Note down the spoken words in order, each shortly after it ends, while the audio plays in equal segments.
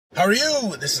How are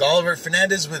you? This is Oliver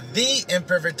Fernandez with The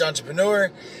Imperfect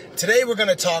Entrepreneur. Today we're going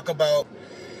to talk about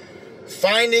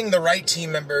finding the right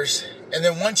team members, and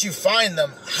then once you find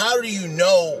them, how do you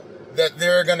know that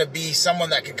they're going to be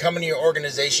someone that can come into your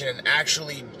organization and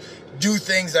actually do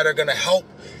things that are going to help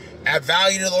add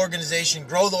value to the organization,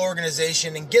 grow the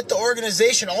organization, and get the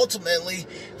organization ultimately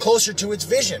closer to its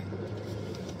vision.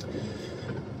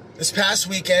 This past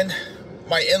weekend,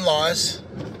 my in-laws,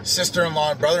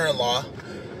 sister-in-law and brother-in-law,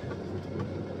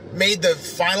 made the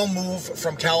final move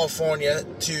from California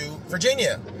to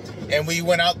Virginia. And we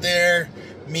went out there,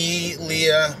 me,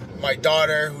 Leah, my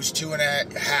daughter, who's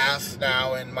 2.5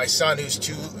 now, and my son, who's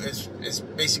is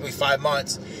basically 5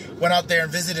 months, went out there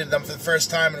and visited them for the first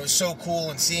time, and it was so cool,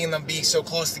 and seeing them be so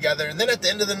close together. And then at the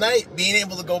end of the night, being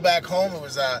able to go back home, it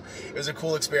was a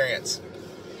cool experience.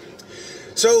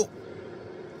 So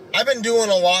I've been doing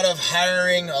a lot of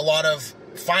hiring, a lot of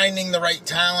finding the right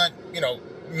talent,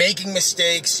 making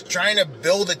mistakes, trying to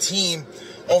build a team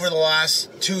over the last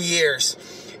 2 years,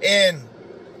 and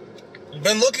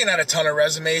been looking at a ton of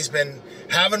resumes, been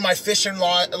having my fishing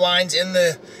lines in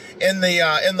the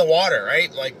water,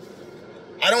 right? Like,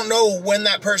 I don't know when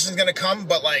that person's gonna come,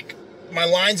 but like, my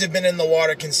lines have been in the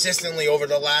water consistently over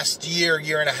the last year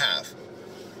and a half.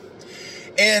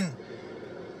 And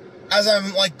as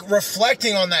I'm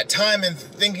reflecting on that time and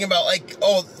thinking about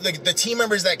the team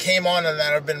members that came on and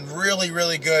that have been really,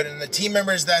 really good, and the team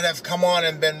members that have come on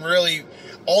and been really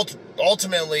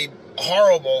ultimately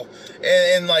horrible,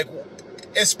 and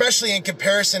especially in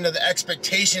comparison to the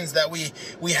expectations that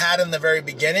we had in the very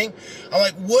beginning, I'm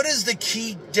like, what is the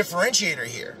key differentiator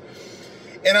here?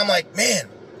 And I'm like, man,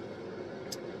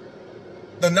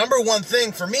 the number one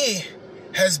thing for me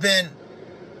has been,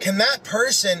 can that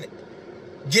person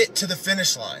get to the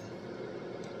finish line?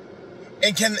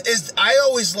 And I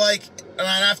always and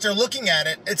after looking at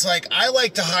it, it's like, I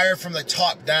like to hire from the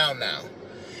top down now.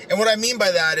 And what I mean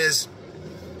by that is,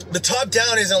 the top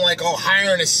down isn't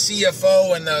hiring a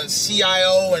CFO and the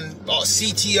CIO and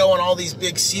CTO and all these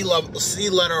big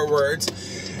C-letter words.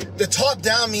 The top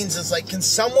down means it's can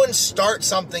someone start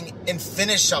something and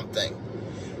finish something?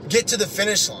 Get to the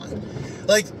finish line.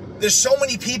 There's so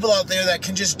many people out there that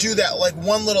can just do that,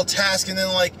 one little task, and then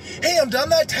hey, I'm done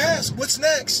that task, what's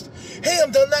next? Hey, I'm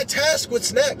done that task,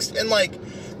 what's next? And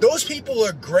those people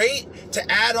are great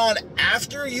to add on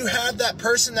after you have that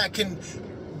person that can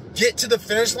get to the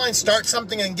finish line, start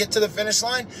something and get to the finish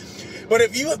line. But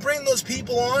if you bring those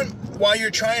people on while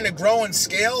you're trying to grow and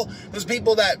scale, those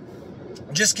people that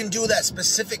just can do that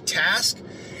specific task,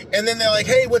 and then they're like,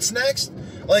 hey, what's next?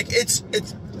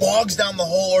 It's bogs down the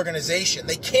whole organization.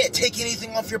 They can't take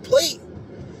anything off your plate.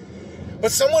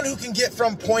 But someone who can get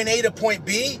from point A to point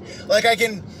B, I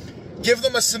can give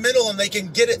them a submittal and they can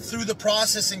get it through the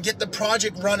process and get the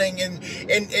project running and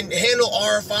handle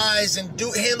RFIs and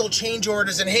handle change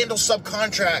orders and handle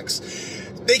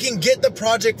subcontracts. They can get the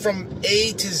project from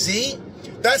A to Z.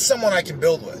 That's someone I can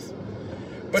build with.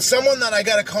 But someone that I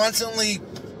got to constantly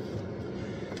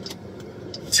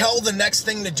tell the next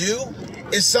thing to do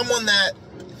is someone that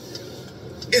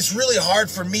it's really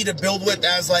hard for me to build with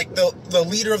as the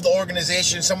leader of the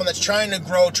organization, someone that's trying to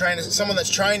grow, someone that's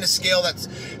trying to scale, that's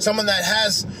someone that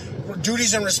has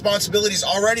duties and responsibilities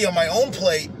already on my own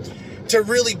plate, to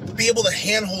really be able to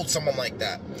handhold someone like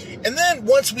that. And then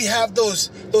once we have those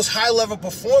high-level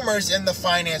performers in the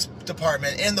finance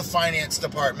department, in the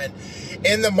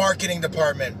marketing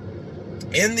department,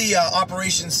 in the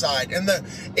operations side, in the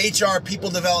HR people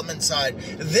development side,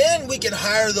 then we can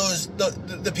hire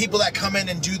the people that come in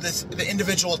and do the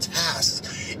individual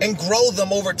tasks and grow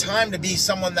them over time to be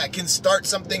someone that can start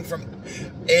something from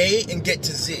A and get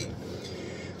to Z.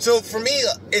 So for me,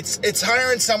 it's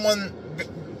hiring someone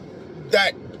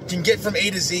that can get from A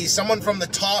to Z, someone from the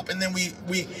top, and then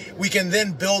we can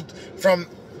then build from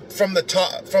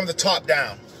the top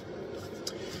down.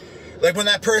 When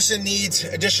that person needs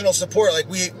additional support,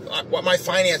 my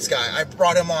finance guy, I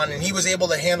brought him on and he was able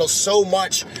to handle so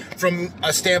much from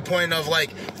a standpoint of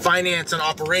finance and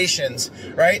operations,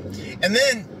 right? And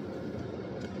then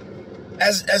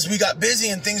as we got busy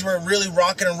and things were really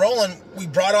rocking and rolling, we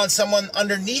brought on someone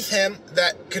underneath him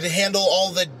that could handle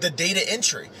all the data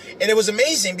entry. And it was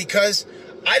amazing because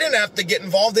I didn't have to get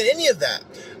involved in any of that.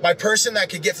 My person that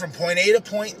could get from point A to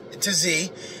point to Z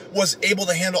was able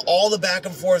to handle all the back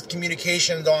and forth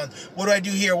communications on what do I do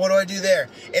here, what do I do there,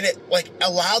 and it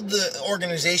allowed the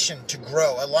organization to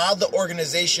grow, allowed the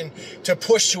organization to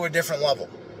push to a different level.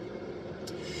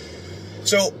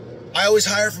 So I always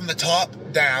hire from the top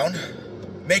down,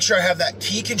 make sure I have that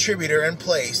key contributor in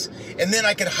place, and then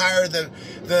I can hire the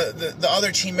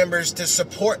other team members to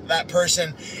support that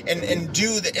person and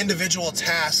do the individual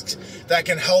tasks that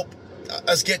can help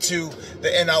us get to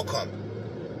the end outcome.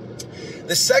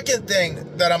 The second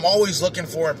thing that I'm always looking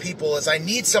for in people is I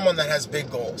need someone that has big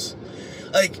goals.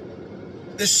 Like,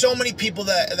 there's so many people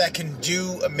that can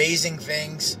do amazing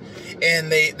things,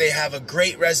 and they have a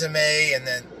great resume, and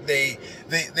then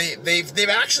they've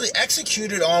actually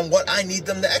executed on what I need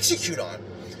them to execute on.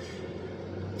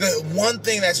 The one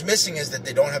thing that's missing is that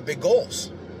they don't have big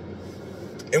goals.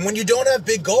 And when you don't have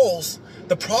big goals,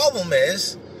 the problem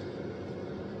is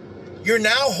you're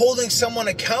now holding someone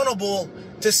accountable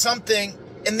to something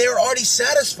and they're already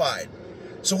satisfied.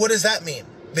 So what does that mean?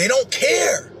 They don't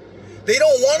care. They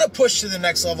don't want to push to the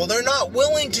next level. They're not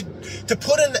willing to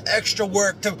put in the extra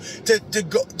work, to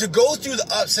go through the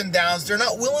ups and downs. They're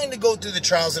not willing to go through the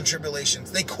trials and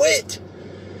tribulations. They quit.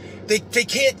 They're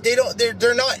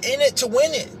not in it to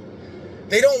win it.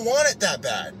 They don't want it that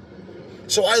bad.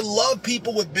 So I love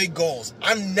people with big goals.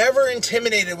 I'm never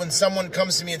intimidated when someone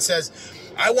comes to me and says,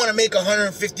 I want to make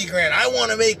 150 grand. I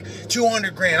want to make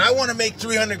 200 grand. I want to make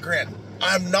 300 grand.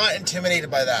 I'm not intimidated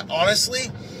by that.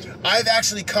 Honestly, I've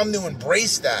actually come to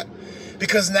embrace that,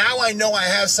 because now I know I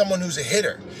have someone who's a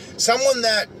hitter, someone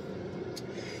that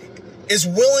is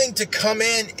willing to come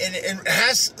in and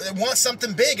wants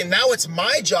something big. And now it's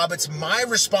my job, it's my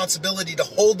responsibility to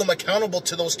hold them accountable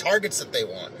to those targets that they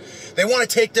want. They want to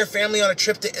take their family on a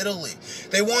trip to Italy.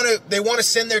 They want to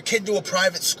send their kid to a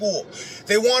private school.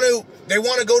 They want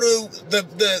to go to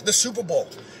the Super Bowl.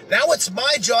 Now it's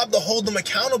my job to hold them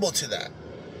accountable to that.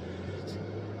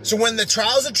 So when the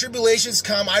trials and tribulations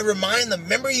come, I remind them,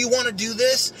 remember, you want to do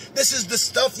this? This is the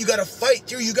stuff you got to fight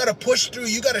through. You got to push through.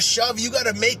 You got to shove. You got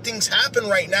to make things happen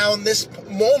right now in this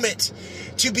moment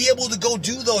to be able to go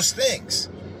do those things.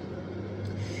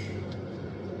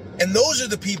 And those are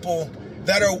the people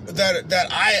that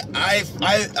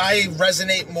I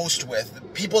resonate most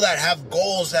with. People that have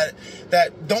goals that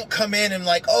don't come in and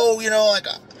like, oh, like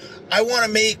I want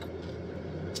to make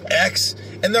X,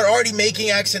 and they're already making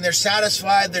X, and they're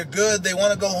satisfied, they're good, they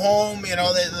want to go home,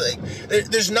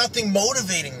 there's nothing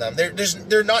motivating them.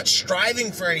 They're not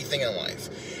striving for anything in life.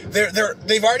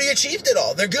 They've already achieved it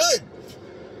all. They're good.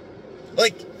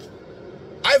 Like,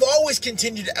 I've always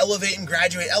continued to elevate and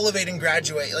graduate.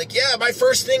 Like, yeah, my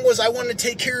first thing was I wanted to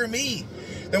take care of me.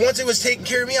 Then once it was taking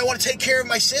care of me, I want to take care of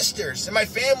my sisters and my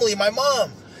family, my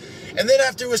mom. And then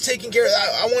after it was taken care of,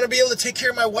 I want to be able to take care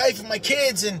of my wife and my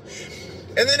kids. And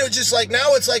then it was just like,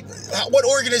 now it's like, what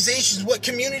organizations, what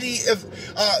community of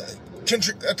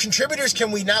contributors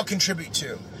can we now contribute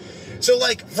to? So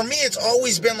like, for me, it's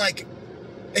always been like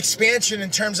expansion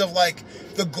in terms of like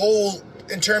the goal,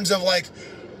 in terms of like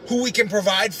who we can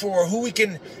provide for, who we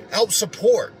can help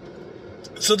support.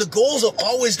 So the goals have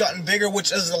always gotten bigger, which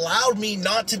has allowed me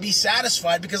not to be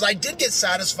satisfied, because I did get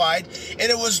satisfied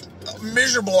and it was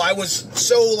miserable. I was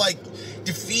so like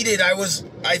defeated. I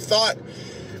thought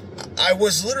I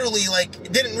was literally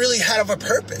like, didn't really have a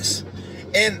purpose.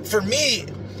 And for me,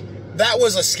 that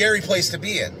was a scary place to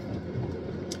be in.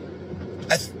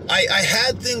 I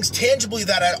had things tangibly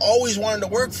that I always wanted to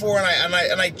work for, and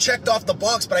I checked off the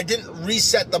box, but I didn't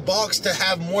reset the box to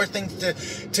have more things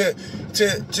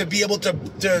to be able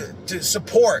to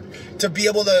support, to be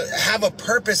able to have a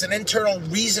purpose, an internal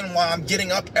reason why I'm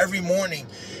getting up every morning.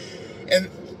 And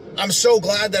I'm so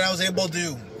glad that I was able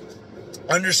to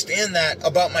understand that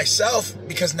about myself,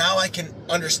 because now I can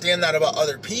understand that about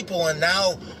other people, and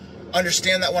now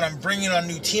understand that when I'm bringing on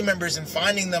new team members and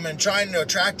finding them and trying to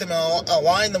attract them and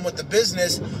align them with the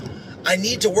business, I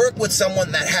need to work with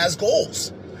someone that has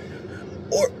goals.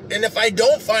 And if I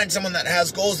don't find someone that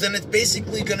has goals, then it's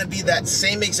basically going to be that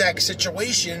same exact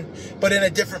situation, but in a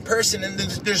different person. And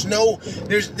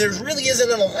there really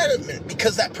isn't an alignment,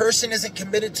 because that person isn't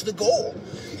committed to the goal.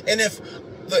 And if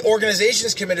the organization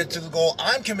is committed to the goal,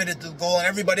 I'm committed to the goal, and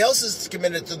everybody else is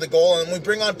committed to the goal, and we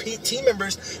bring on team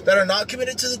members that are not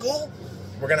committed to the goal,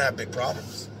 we're going to have big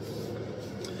problems.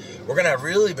 We're going to have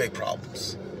really big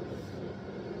problems.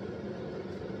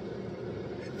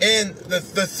 And the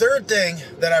third thing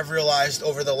that I've realized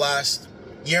over the last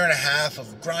year and a half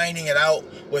of grinding it out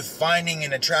with finding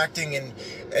and attracting and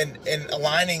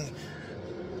aligning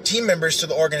team members to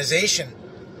the organization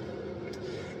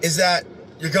is that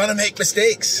you're going to make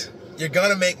mistakes. You're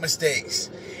going to make mistakes.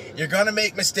 You're going to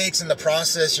make mistakes in the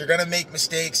process. You're going to make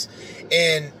mistakes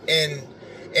in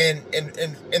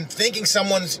thinking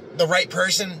someone's the right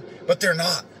person, but they're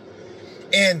not.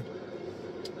 And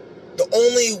the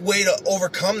only way to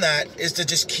overcome that is to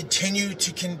just continue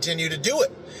to do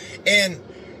it. And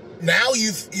now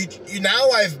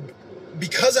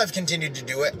because I've continued to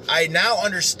do it, I now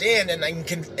understand and I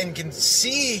can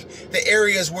see the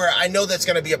areas where I know that's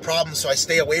going to be a problem, so I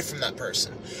stay away from that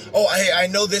person. Oh, I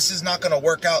know this is not going to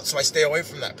work out, so I stay away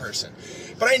from that person.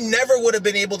 But I never would have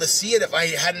been able to see it if I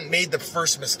hadn't made the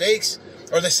first mistakes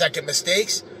or the second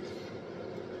mistakes.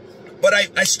 But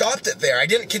I stopped it there. I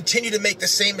didn't continue to make the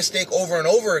same mistake over and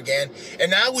over again.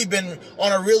 And now we've been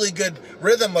on a really good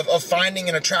rhythm of finding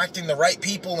and attracting the right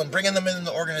people and bringing them in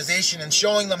the organization and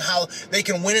showing them how they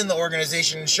can win in the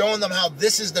organization and showing them how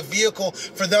this is the vehicle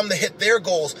for them to hit their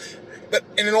goals. But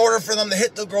in order for them to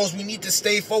hit the goals, we need to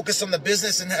stay focused on the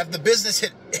business and have the business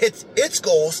hit its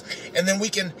goals. And then we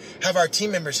can have our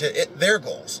team members hit their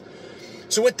goals.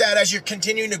 So with that, as you're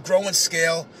continuing to grow and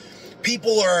scale,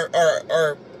 people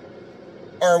are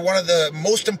one of the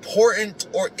most important,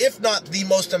 or if not the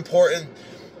most important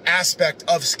aspect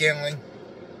of scaling.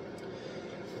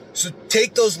 So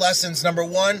take those lessons. Number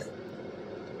one,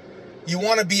 you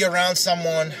want to be around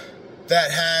someone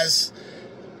that has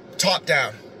top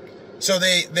down. So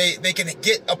they can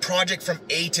get a project from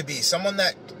A to B. Someone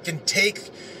that can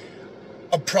take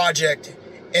a project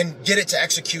and get it to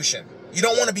execution. You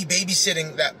don't want to be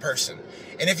babysitting that person.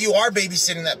 And if you are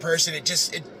babysitting that person,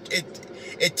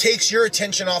 it takes your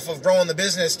attention off of growing the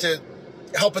business to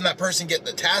helping that person get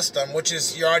the task done, which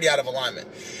is you're already out of alignment.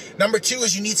 Number two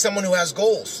is you need someone who has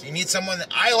goals. You need someone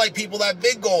I like people that have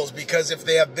big goals, because if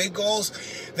they have big goals,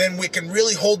 then we can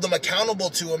really hold them accountable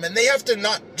to them. And they have to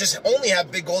not just only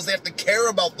have big goals, they have to care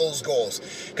about those goals.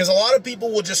 Because a lot of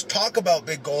people will just talk about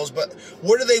big goals, but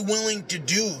what are they willing to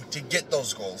do to get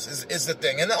those goals is the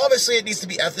thing. And obviously it needs to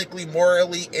be ethically,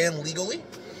 morally, and legally,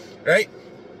 right?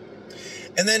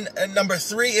 And then number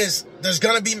three is there's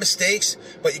going to be mistakes,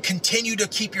 but you continue to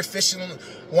keep your fishing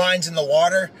lines in the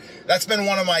water. That's been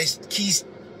one of my key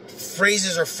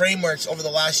phrases or frameworks over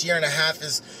the last year and a half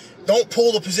is don't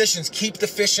pull the positions. Keep the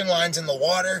fishing lines in the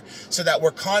water so that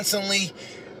we're constantly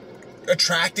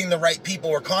attracting the right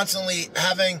people. We're constantly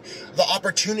having the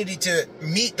opportunity to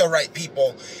meet the right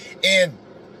people and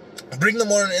bring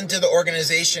them on into the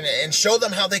organization and show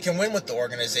them how they can win with the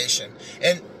organization.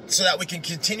 And so that we can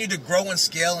continue to grow and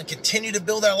scale and continue to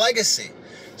build our legacy.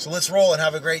 So let's roll and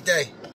have a great day.